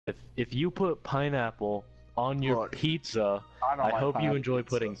If you put pineapple on your Look, pizza, I I hope you enjoy pizza,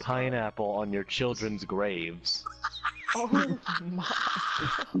 putting so- pineapple on your children's graves. Oh my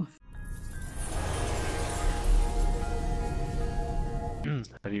god.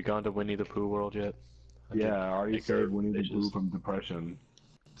 Have you gone to Winnie the Pooh World yet? Yeah, I already saved Winnie the Pooh from depression.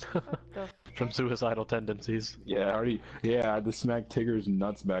 From suicidal tendencies. Yeah, I had to smack Tigger's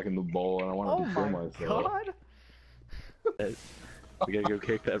nuts back in the bowl, and I wanted Oh to kill my myself. god. We gotta go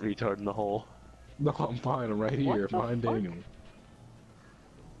kick that retard in the hole. No, I'm fine. I'm right here. What the Behind fuck? Daniel.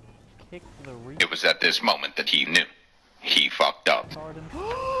 Kick the It was at this moment that he knew. He fucked up.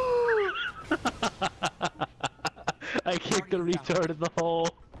 retard. I kicked the retard in the hole.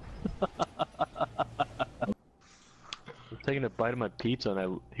 I'm taking a bite of my pizza and I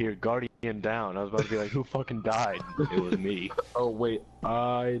hear Guardian down. I was about to be like, who fucking died? It was me. Oh wait,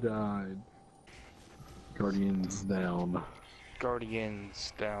 I died. Guardians down.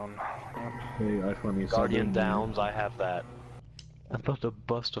 Guardians down. Hey, I funny. Guardian Downs, I have that. I'm about to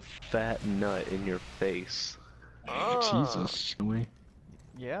bust a fat nut in your face. Jesus. Can we?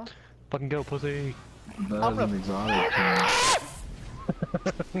 Yeah? Fucking go, pussy! That is an exotic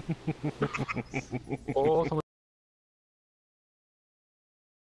thing. Oh, someone.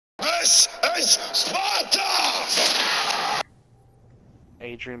 This is Sparta!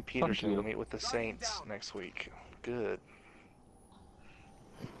 Adrian Peterson will meet with the Saints next week. Good.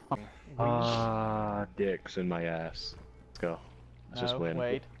 Dicks in my ass. Let's go. Let's just win.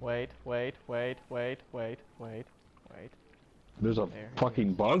 Wait. There's a There it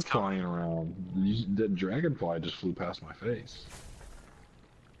fucking bug flying around. That dragonfly just flew past my face.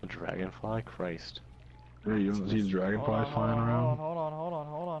 A dragonfly? Christ. Hey, you don't see the dragonflies flying around? Hold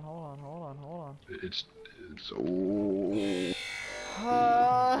on. It's oh.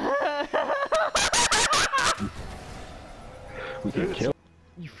 We can kill.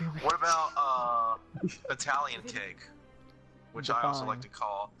 You feel me? What about Italian cake, which I also like to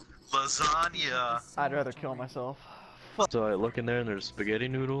call lasagna? I'd rather kill myself. So I look in there and there's spaghetti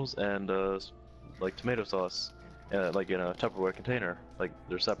noodles and like tomato sauce, like in a Tupperware container. Like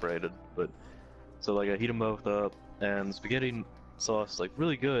they're separated, but so like I heat them both up and spaghetti sauce is like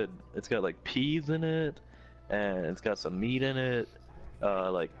really good. It's got like peas in it and it's got some meat in it,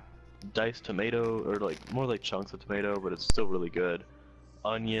 like diced tomato or like more like chunks of tomato, but it's still really good.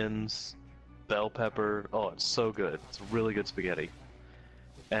 Onions, bell pepper. Oh, it's so good. It's really good spaghetti.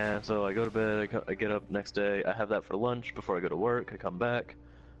 And so I go to bed, I get up next day, I have that for lunch before I go to work, I come back.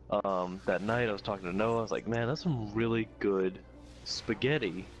 That night I was talking to Noah, I was like, man, that's some really good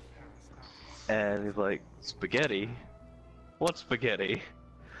spaghetti. And he's like, spaghetti? What spaghetti?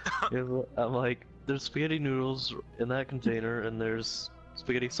 I'm like, there's spaghetti noodles in that container, and there's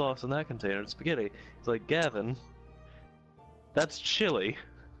spaghetti sauce in that container, it's spaghetti. He's like, Gavin, that's chili.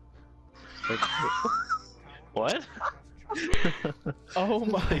 Like, what? Oh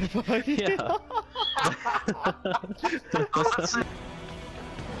my god. Yeah.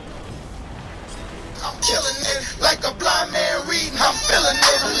 I'm killing it like a blind man reading. I'm feeling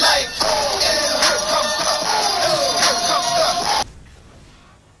it like. Here comes the.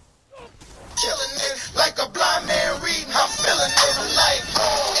 Killing it like a blind man reading. I'm feeling it like.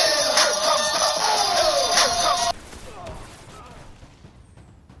 Here comes the.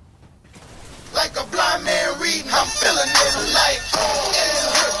 Like a blind man reading. I'm feeling it like.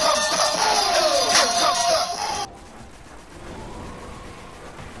 Here comes the.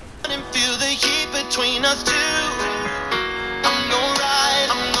 And feel the heat between us two. I'm gon' ride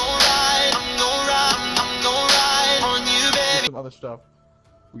on you, baby. Some other stuff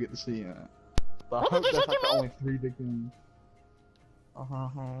we get to see. But I hope that's like the only 3 big things. I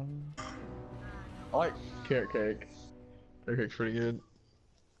like carrot cake. Carrot cake's pretty good.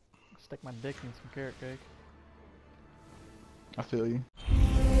 Stick my dick in some carrot cake. I feel you.